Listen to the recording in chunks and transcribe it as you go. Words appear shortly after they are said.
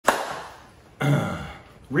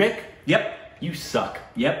Rick? Yep. You suck.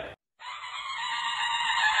 Yep.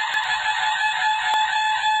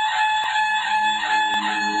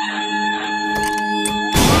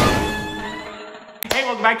 Hey,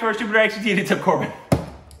 welcome back to our Stupid Reaction TV. It's up, Corbin.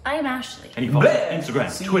 I am Ashley. And you follow us on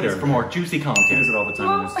Instagram, Twitter for more juicy content. He does it all the time.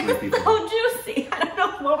 Oh, it's so juicy. I don't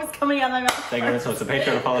know what was coming out of my mouth. Thank you. So it's a Patreon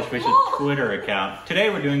to follow Swish's Twitter account. Today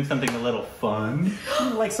we're doing something a little fun.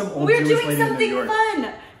 Like some old We're Jewish doing lady in New something York.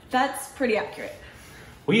 fun. That's pretty accurate.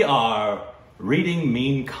 We are reading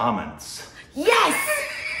mean comments. Yes!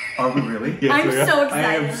 Are we really? Yes, I'm we are. so I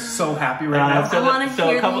excited. am so happy right now. So, I wanna so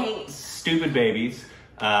hear a the couple hate. stupid babies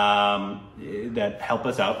that help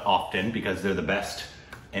us out often because they're the best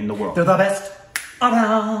in the world. They're the best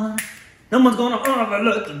around. No one's gonna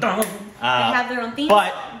overlook the dawn. They have their own theme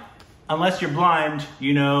But song. unless you're blind,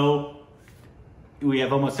 you know we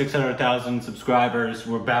have almost 600,000 subscribers.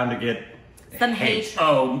 We're bound to get Some hate.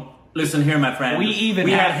 Oh, listen here, my friend. We had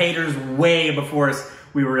have- haters way before us.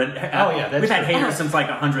 We were at, that's we've had true. haters since like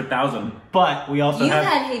 100,000. But we also You've have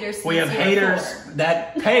had haters since we have you were haters 4.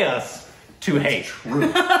 that pay us to hate.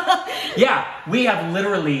 Yeah, we have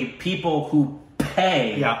literally people who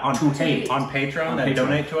pay On to hate. on Patreon On that Patreon.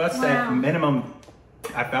 donate to us Wow. at minimum.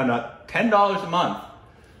 I found out $10 a month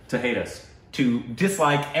To hate us. to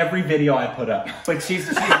dislike every video I put up. But she's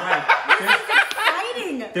right.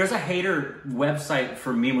 Exciting! There's a hater website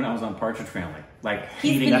for me when I was on Partridge Family. Like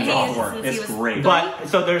He's hating been me hated for. since he It's was great. But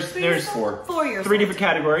so there's 4 years three old. different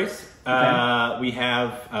categories. We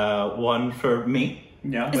have one for me.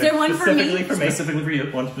 Yeah. Is there one for me? Specifically for me. Specifically for you.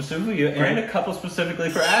 One specifically for you, and Great. a couple specifically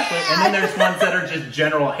for Ashley. And then there's ones that are just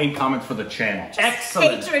general hate comments for the channel.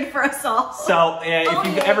 Excellent. Hatred for us all. So if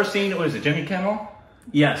you've yeah. ever seen, what is it, Jimmy Kimmel?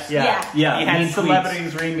 Yes. Yeah. Yeah. He had mean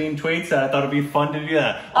celebrities read mean tweets, and I thought it'd be fun to do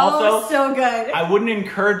that. Oh, Also, so good. I wouldn't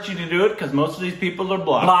encourage you to do it because most of these people are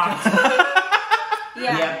blocked. Blocked.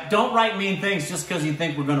 Yeah. Yeah. Don't write mean things just because you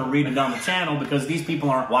think we're going to read it on the channel because these people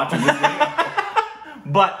aren't watching this video.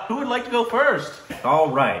 But who would like to go first? All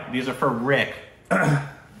right. These are for Rick.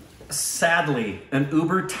 Sadly, an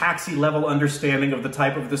Uber taxi level understanding of the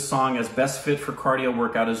type of this song as best fit for cardio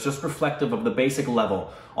workout is just reflective of the basic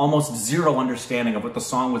level. Almost zero understanding of what the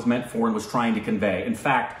song was meant for and was trying to convey. In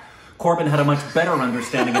fact, Corbin had a much better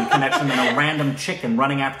understanding and connection than a random chicken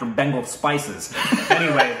running after Bengal spices.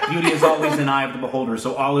 Anyway, beauty is always an eye of the beholder,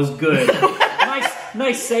 so all is good.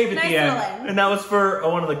 Nice save at Nice the end. villain. And that was for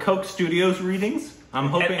one of the Coke Studios readings. I'm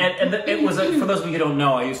hoping. And it was, for those of you who don't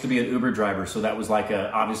know, I used to be an Uber driver, so that was like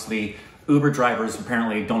obviously, Uber drivers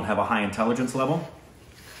apparently don't have a high intelligence level.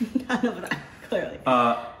 None of that, clearly.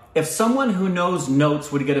 If someone who knows notes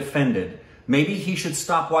would get offended, maybe he should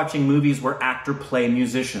stop watching movies where actors play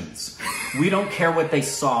musicians. We don't care what they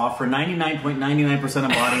saw. For 99.99%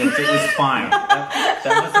 of audience, it was fine. That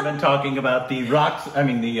must have been talking about the rocks. I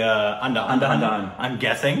mean, the Undone. I'm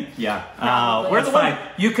guessing. Yeah. Where's the fine.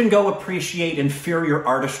 You can go appreciate inferior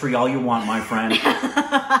artistry all you want, my friend.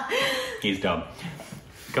 He's dumb.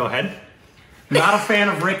 Go ahead. Not a fan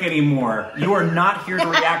of Rick anymore. You are not here to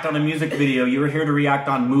react on a music video. You are here to react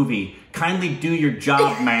on movie. Kindly do your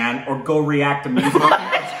job, man, or go react to music. What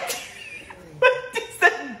is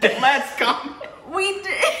that dumbass comment? We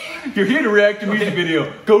did. You're here to react to music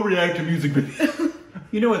video. Go react to music video.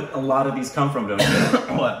 You know what a lot of these come from, don't you?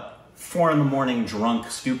 What? 4 in the morning, drunk,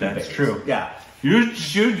 stupid. That's babes. true. Yeah. You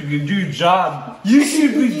should do your job. You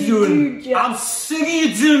should be doing. Your job. I'm sick of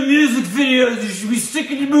you doing music videos. You should be sick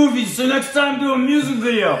of your movies. So next time, do a music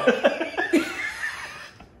video.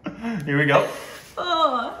 Here we go.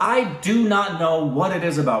 Oh. I do not know what it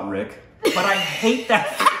is about Rick, but I hate that.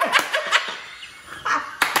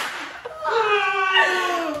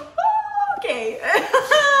 Okay.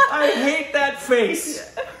 I hate that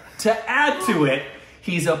face. To add to it,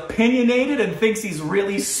 he's opinionated and thinks he's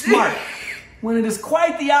really smart, when it is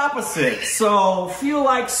quite the opposite. So feel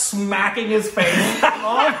like smacking his face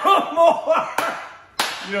all more.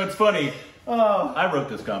 You know, it's funny. I wrote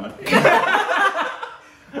this comment.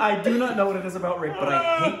 I do not know what it is about Rick, but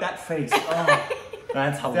I hate that face. Oh,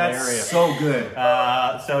 That's hilarious. that's so good.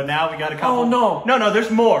 So now we got a couple. Oh, no. No,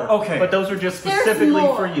 there's more. Okay. But those are just There's specifically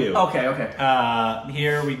more. for you. Okay.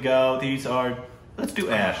 Here we go. These are. Let's do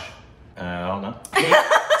Ash. Hold on.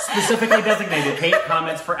 Specifically designated hate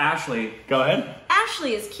comments for Ashley. Go ahead.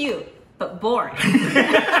 Ashley is cute, but boring.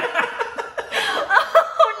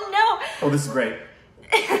 Oh Oh, this is great.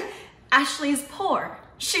 no. Ashley is poor.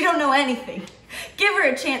 She don't know anything. Give her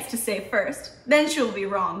a chance to say first, then she'll be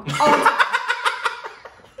wrong. All the time.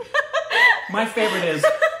 My favorite is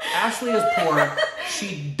Ashley is poor.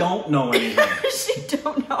 she don't know anything. She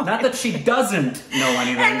don't know. Not that she doesn't know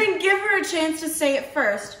anything. And then give her a chance to say it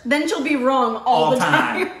first. Then she'll be wrong all the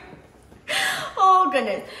time. Oh,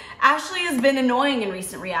 goodness. Ashley has been annoying in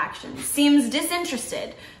recent reactions. Seems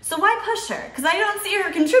disinterested. So why push her? Because I don't see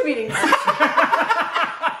her contributing much.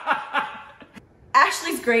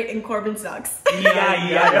 Ashley's great and Korbin sucks.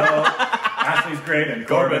 E-I-E-I-O. Ashley's great and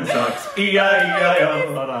Korbin sucks.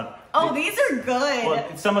 E-I-E-I-O. Hold on. Oh, these are good.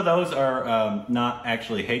 Well, some of those are not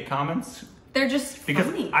actually hate comments. They're just Because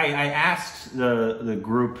funny. I asked the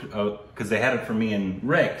group, because they had it for me and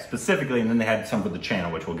Rick specifically, and then they had some for the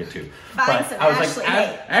channel, which we'll get to. Find some I was Ashley like,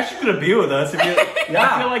 hate. Ashley's gonna be with us. If you,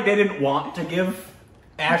 I feel like they didn't want to give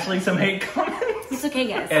Ashley some hate comments. It's okay,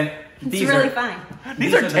 guys. And It's these really are, fine.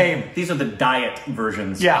 These are tame. These are the diet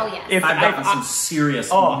versions. Yeah. Oh, yes. If I've gotten if some serious,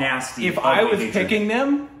 nasty. If I was hatred. picking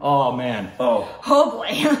them, oh man. Oh. Oh,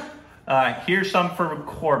 boy. Here's some for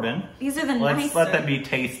Korbin. These are the Let's nicer. let them be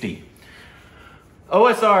tasty.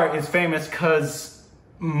 OSR is famous because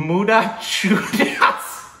Muda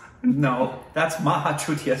Chudas. No, that's Maha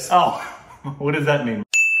Chutias. Oh, what does that mean?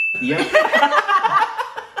 Yeah.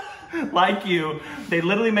 Like you, they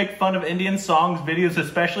literally make fun of Indian songs, videos,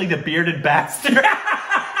 especially the bearded bastard. That's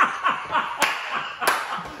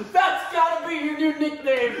gotta be your new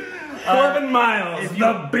nickname. Korbin Miles, if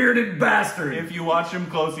the bearded bastard. If you watch him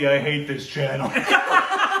closely, I hate this channel.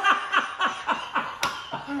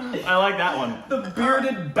 I like that one. The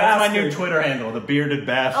bearded That's bastard. my new Twitter handle, the bearded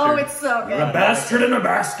bastard. Oh, it's so good. A bastard in a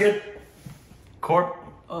basket.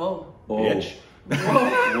 Oh. Bitch.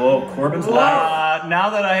 Whoa, Korbin's live. Now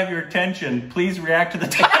that I have your attention, please react to the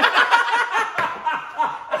title.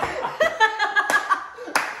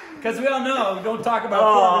 Because we all know, we don't talk about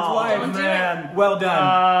Oh, Korbin's wife. man. Well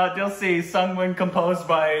done. You'll see, sung when composed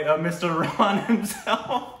by Mr. Ron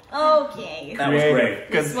himself. Okay. That was great.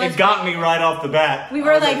 Because This was it got me right off the bat. We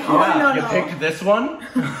were like, oh, no, You no. picked this one?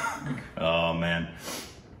 Oh, man.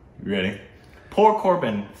 You ready? Poor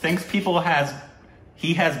Korbin thinks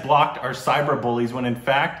he has blocked our cyber bullies when in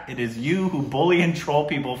fact it is you who bully and troll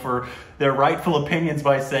people for their rightful opinions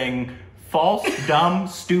by saying false, dumb,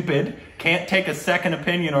 stupid, can't take a second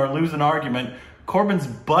opinion or lose an argument. Korbin's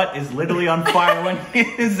butt is literally on fire when he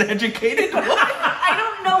is educated. What? I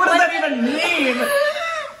don't know What does that even mean?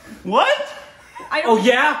 What? I don't, Oh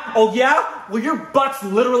yeah? Oh yeah? Well, your butt's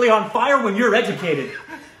literally on fire when you're educated.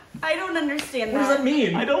 I don't understand What does that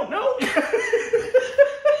mean? I don't know.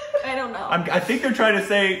 I don't know. I think they're trying to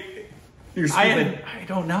say You're stupid. I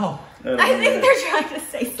don't know. I think they're trying to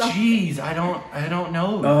say something. Jeez, I don't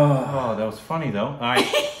know. Oh, that was funny though. All right,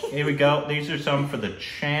 here we go. These are some for the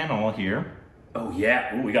channel here. Oh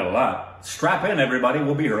yeah, ooh, we got a lot. Strap in, everybody.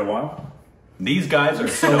 We'll be here a while. These guys are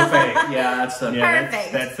so fake. Yeah, that's the.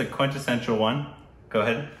 Perfect. That's the quintessential one. Go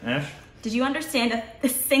ahead, Ash. Did you understand a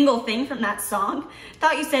single thing from that song?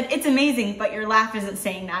 Thought you said it's amazing, but your laugh isn't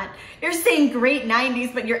saying that. You're saying great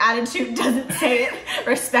 90s, but your attitude doesn't say it.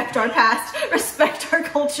 Respect our past, respect our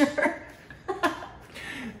culture.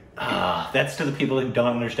 That's to the people who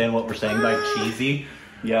don't understand what we're saying by cheesy.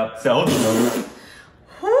 Yep. So,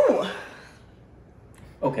 Whew.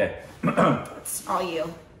 Okay. It's all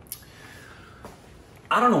you.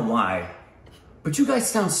 I don't know why, but you guys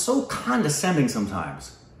sound so condescending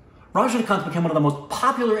sometimes. Rajinikanth became one of the most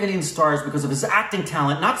popular Indian stars because of his acting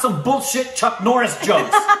talent, not some bullshit Chuck Norris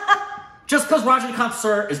jokes. Just because Rajinikanth,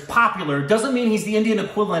 sir, is popular doesn't mean he's the Indian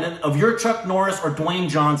equivalent of your Chuck Norris or Dwayne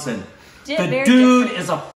Johnson. The Very dude different. is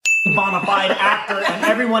a bona fide actor, and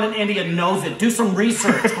everyone in India knows it. Do some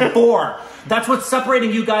research before. That's what's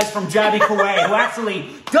separating you guys from Jabi Kuwait, who actually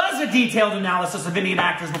does a detailed analysis of Indian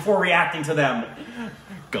actors before reacting to them.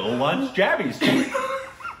 go watch Jabby's channel.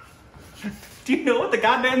 Do you know what the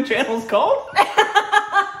goddamn channel's called?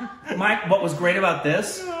 Mike, what was great about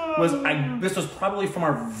this was this was probably from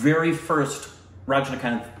our very first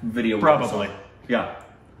Rajinikanth video. Probably. Yeah.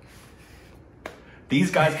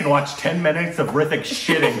 These guys can watch 10 minutes of Rithik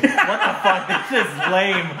shitting. What the fuck? This is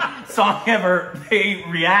lame song ever. They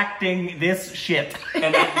reacting this shit.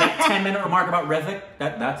 And that 10-minute remark about Rithik,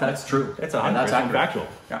 that's true. It's And 100% that's accurate. factual.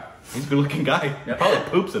 Yeah. He's a good looking guy. Yeah. Probably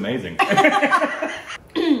poops amazing.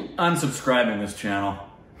 Unsubscribing this channel.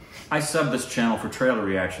 I subbed this channel for trailer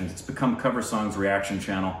reactions. It's become Cover Songs reaction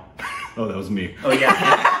channel. Oh, that was me. Oh yeah.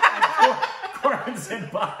 Korbin said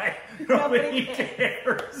bye. Nobody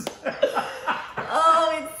cares.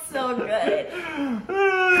 Oh, it's so good.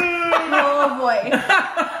 Oh boy.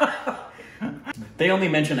 They only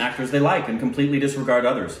mention actors they like and completely disregard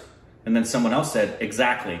others. And then someone else said,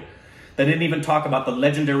 exactly. They didn't even talk about the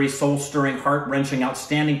legendary, soul-stirring, heart-wrenching,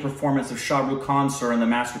 outstanding performance of Shah Rukh Khan, sir, in the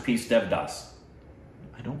masterpiece Devdas.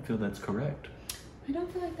 I don't feel that's correct. I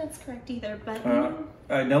don't feel like that's correct either, but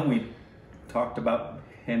I know we talked about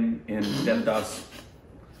him in Devdas.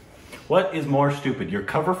 What is more stupid, your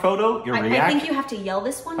cover photo, your reaction? I think you have to yell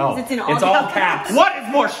this one because it's in all It's all caps. What is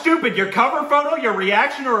more stupid, your cover photo, your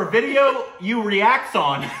reaction, or a video you reacts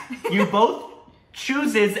on? You both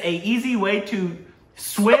chooses a easy way to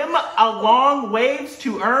swim along waves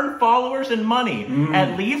to earn followers and money.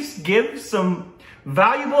 At least give some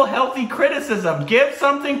valuable, healthy criticism. Give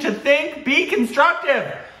something to think. Be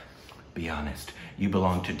constructive. Be honest. You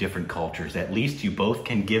belong to different cultures. At least you both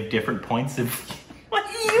can give different points of... What?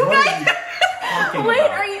 You guys... Wait,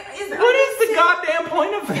 are you... What is the goddamn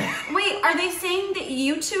point of that? Wait, are they saying that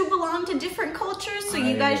you two belong to different cultures, so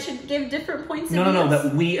you guys should give different points of views? No,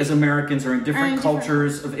 that we as Americans are in different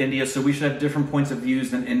cultures of India, so we should have different points of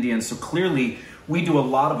views than Indians. So clearly, we do a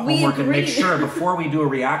lot of homework and make sure before we do a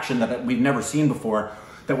reaction that we've never seen before,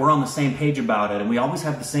 that we're on the same page about it, and we always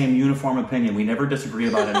have the same uniform opinion. We never disagree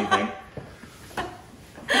about anything.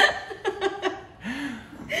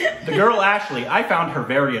 The girl Ashley, I found her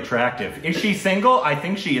very attractive. Is she single? I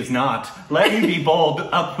think she is not. Let me be bold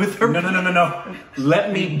up with her. No.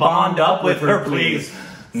 Let me bond up with her, please.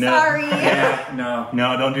 No. Sorry. Yeah, no.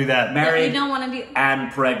 No, don't do that. Married you don't want to be...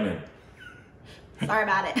 and pregnant. Sorry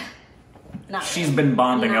about it. Not She's been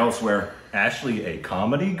bonding elsewhere. Ashley, a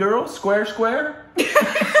comedy girl? Square, square?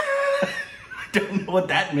 I don't know what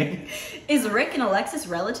that means. Is Rick and Alexis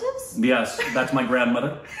relatives? Yes, that's my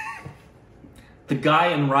grandmother. The guy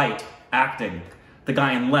in right, acting. The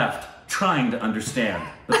guy in left, trying to understand.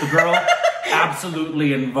 But the girl,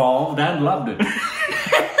 absolutely involved and loved it.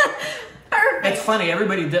 Perfect. It's funny,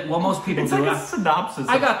 everybody did, well, most people It's do. like a synopsis.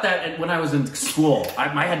 I got that when I was in school.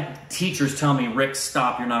 I had teachers tell me, Rick,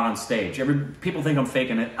 stop, you're not on stage. People think I'm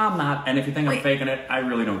faking it. I'm not. And if you think I'm faking it, I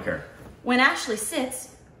really don't care. When Ashley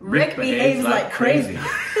sits, Rick behaves like crazy.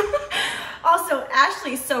 Also,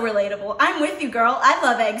 Ashley's so relatable. I'm with you, girl. I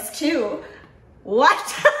love eggs too.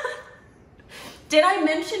 What? Did I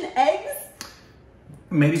mention eggs?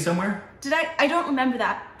 Maybe somewhere. Did I? I don't remember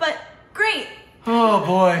that, but great. Oh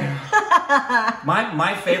boy.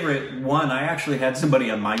 My favorite one, I actually had somebody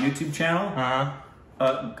on my YouTube channel.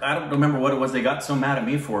 I don't remember what it was they got so mad at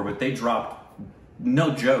me for, but they dropped,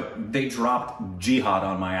 no joke, they dropped jihad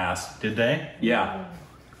on my ass. Did they? Yeah.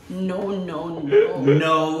 No.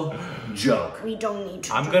 No joke. We don't need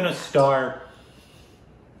to. I'm gonna start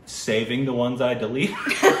saving the ones I delete.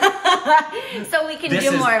 So we can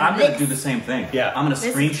do more of I'm this. gonna do the same thing. Yeah. I'm gonna This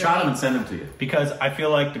is screenshot them great. and send them to you. Because I feel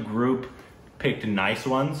like the group picked nice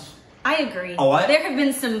ones. I agree. Oh, there have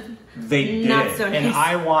been some They not did. so nice. And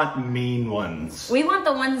I want mean ones. We want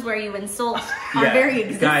the ones where you insult our very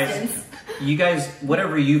existence. You guys,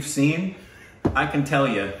 whatever you've seen, I can tell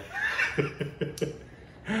you.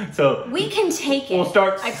 So We can take it. we'll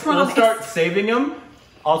start. I We'll promise. start saving them.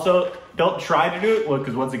 Also, don't try to do it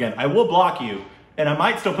because once again, I will block you, and I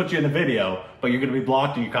might still put you in the video, but you're going to be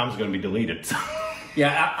blocked and your comments are going to be deleted. So.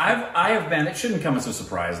 Yeah, I have been, it shouldn't come as a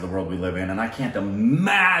surprise, the world we live in, and I can't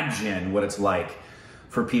imagine what it's like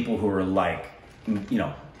for people who are like, you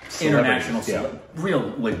know, international,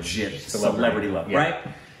 real legit celebrity love, yeah. right?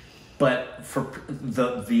 But for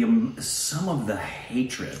some of the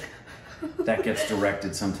hatred that gets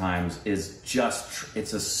directed sometimes is just,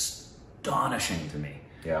 it's astonishing to me.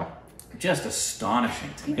 Yeah. Just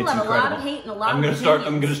astonishing to me. People have a lot of hate and a lot I'm of gonna start. I'm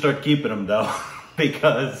opinions. gonna start keeping them though,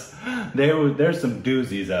 because there's some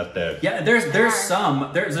doozies out there. Yeah, there's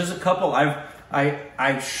a couple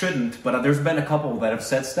I shouldn't, but there's been a couple that have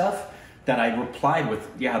said stuff that I replied with,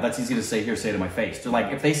 yeah, that's easy to say here, say to my face. They're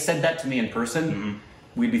like, if they said that to me in person,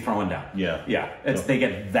 we'd be throwing down. Yeah. Yeah. They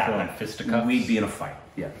get that Throwing mad. fisticuffs. We'd be in a fight.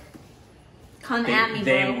 Yeah. Come at me,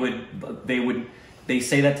 bro. They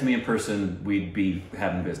say that to me in person, we'd be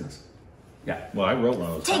having business. Yeah. Well, I wrote one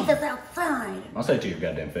of those. Take this outside. I'll say it to your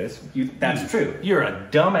goddamn face. That's true. You're a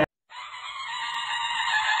dumbass.